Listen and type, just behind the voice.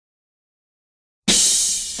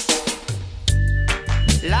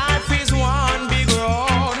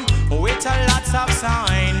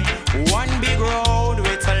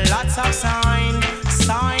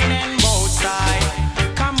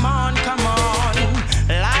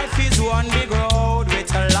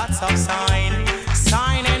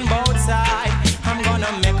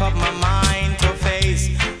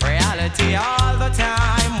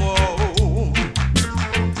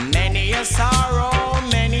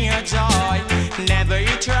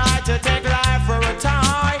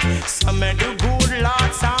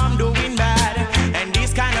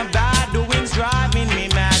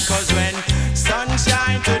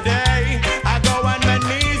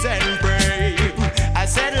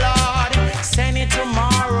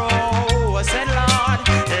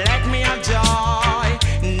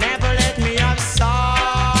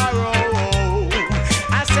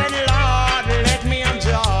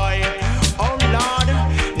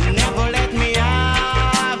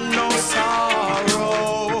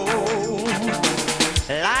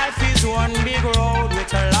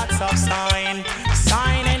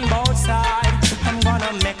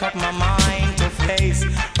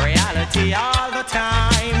reality all the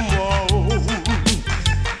time. Whoa,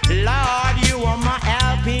 Lord, you are my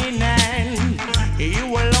helping hand. You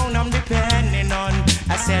alone I'm depending on.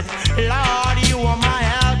 I said, Lord, you are my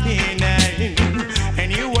helping hand,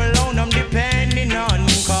 and you alone I'm depending on.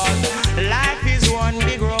 Cause life is one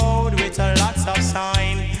big road with a lots of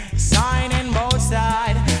sign in both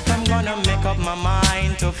sides. I'm gonna make up my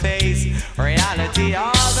mind to face reality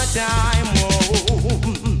all the time.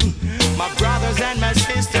 Whoa, my brothers and my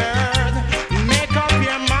sisters, make up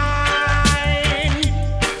your mind.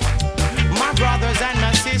 My brothers and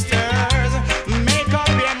my sisters, make up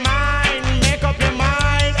your mind, make up your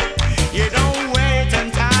mind. You don't wait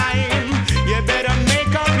on time, you better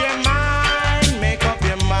make up your mind, make up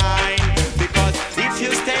your mind. Because if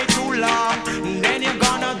you stay too long, then you're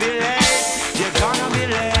gonna be late, you're gonna be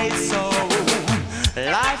late. So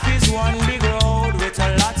life is one big road with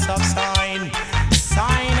a lots of sign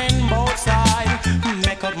in both sides.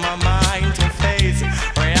 Make up my mind to face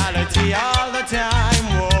reality all the time.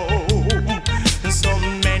 Whoa, so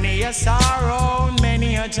many a sorrow,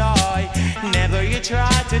 many a joy. Never you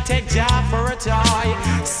try to take job for a toy.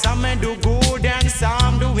 Some may do good and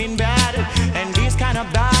some doing bad, and these kind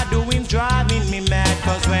of bad doings driving me mad.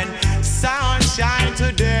 Cause when sun shine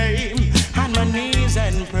today, on my knees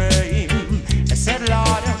and pray, I said,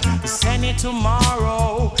 Lord, send it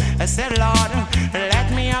tomorrow. I said, Lord,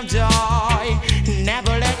 let me have joy,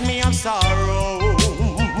 never let me have sorrow,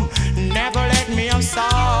 never let me have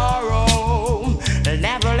sorrow,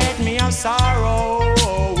 never let me have sorrow,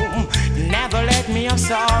 never let me have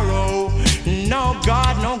sorrow. No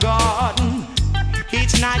God, no God.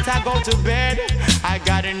 Each night I go to bed, I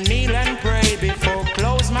gotta kneel and pray before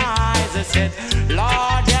close my eyes. I said,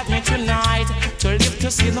 Lord, help me tonight to live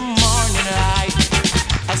to see the morning light.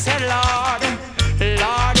 I said, Lord,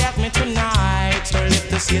 Lord, help me tonight to live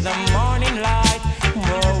to see the morning light.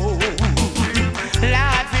 Whoa,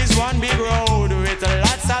 life is one big road with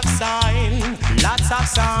lots of sign, lots of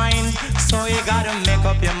sign. So you gotta make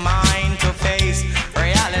up your mind to face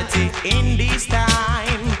reality in this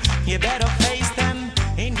time. You better face them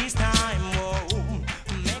in this time. Whoa,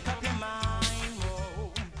 make up your mind.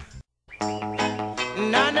 Whoa,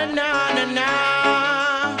 na na na na na.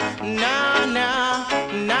 Na na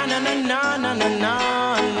na na na na na na na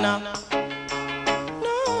na.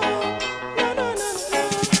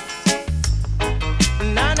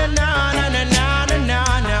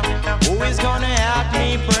 Who is gonna help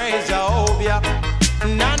me praise Jehovah?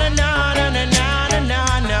 Na na na na na na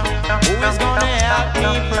na na. Who is gonna help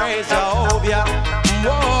me praise Jehovah?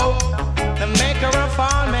 Whoa, the maker of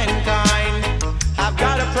all mankind, I've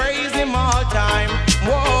gotta praise him all time.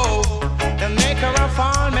 Whoa, the maker of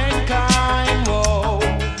all mankind. Whoa,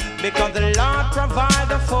 because the Lord provide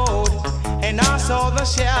the food and also the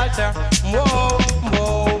shelter. Whoa,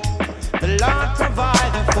 whoa, the Lord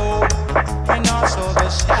provide the food and also the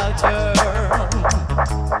shelter.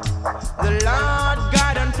 The Lord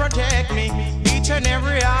guide and protect me each and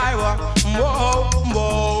every hour. Whoa,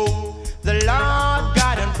 whoa, the Lord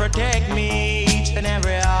guide and protect me each and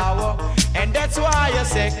every hour. And that's why I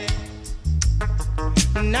say,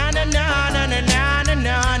 na na na na na na na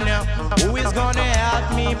na na. Who is gonna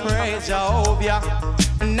help me praise Jehovah?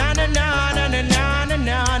 Na na na na na na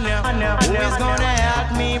na na na. Who is gonna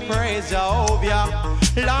help me praise Jehovah?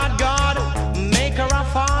 Lord God, maker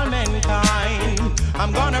of all mankind,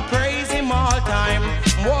 I'm gonna praise him all time.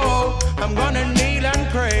 Whoa, I'm gonna kneel and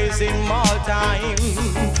praise him all time.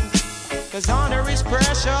 Cause honor is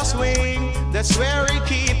precious wing, that's where he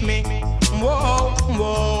keep me. Whoa,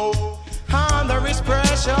 whoa, honor is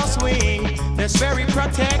precious wing, that's where he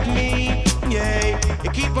protect me. Yeah, he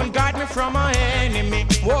keep on guard me from my enemy.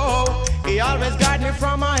 Whoa, he always guard me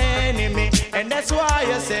from my enemy. And that's why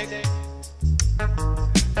I say,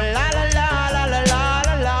 la la la la la la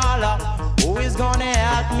la la la. Who is gonna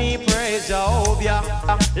help me praise Jehovah?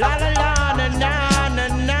 La la la na na na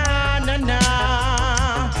na na na.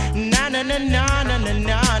 Na na na na na na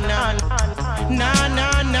na na. Na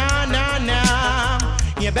na na na na.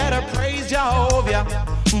 You better praise Jehovah.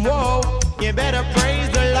 Whoa, you better praise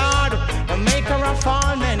the Lord, the maker of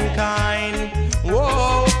all mankind.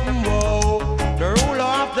 Whoa, whoa, the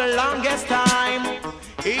ruler of the longest time.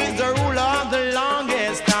 He's the ruler of the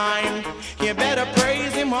longest time. You better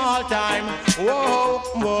praise him all time. Whoa,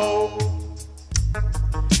 whoa.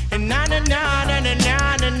 Na na na na na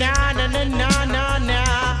na na na na na na na.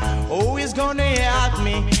 Who is gonna help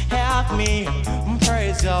me? Help me.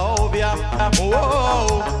 Praise Jehovah.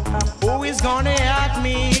 Whoa. Who is gonna help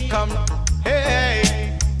me? Come,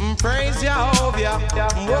 hey. Praise Jehovah.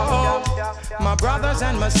 Whoa. My brothers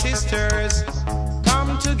and my sisters,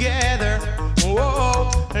 come together.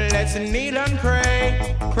 Whoa, let's kneel and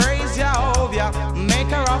pray. Praise Jehovah,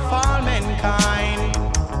 maker of all mankind,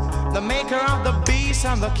 the maker of the beasts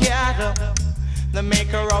and the cattle, the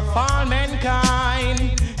maker of all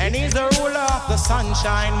mankind. And he's the ruler of the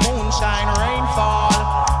sunshine, moonshine, rainfall,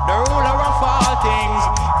 the ruler of all things.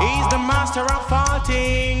 He's the master of all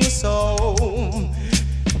things. So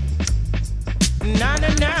na na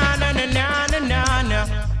na na na na na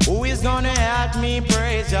na. Who is gonna help me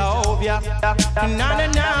praise Jehovah? Na na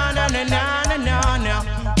na na na na na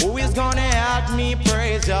na. Who is gonna help me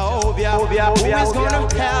praise Jehovah? Who is gonna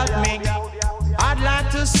help me? I'd like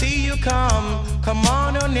to see you come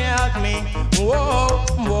on and help me. Whoa,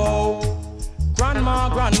 whoa. Grandma,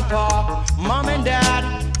 grandpa, mom and dad,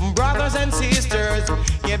 brothers and sisters,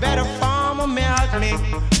 you better farm and help me.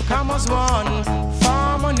 Come as one,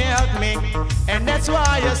 farm and help me. And that's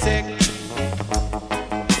why you're sick.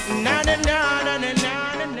 Na na na na na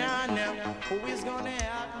na na na. Who is gonna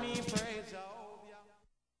help me praise God?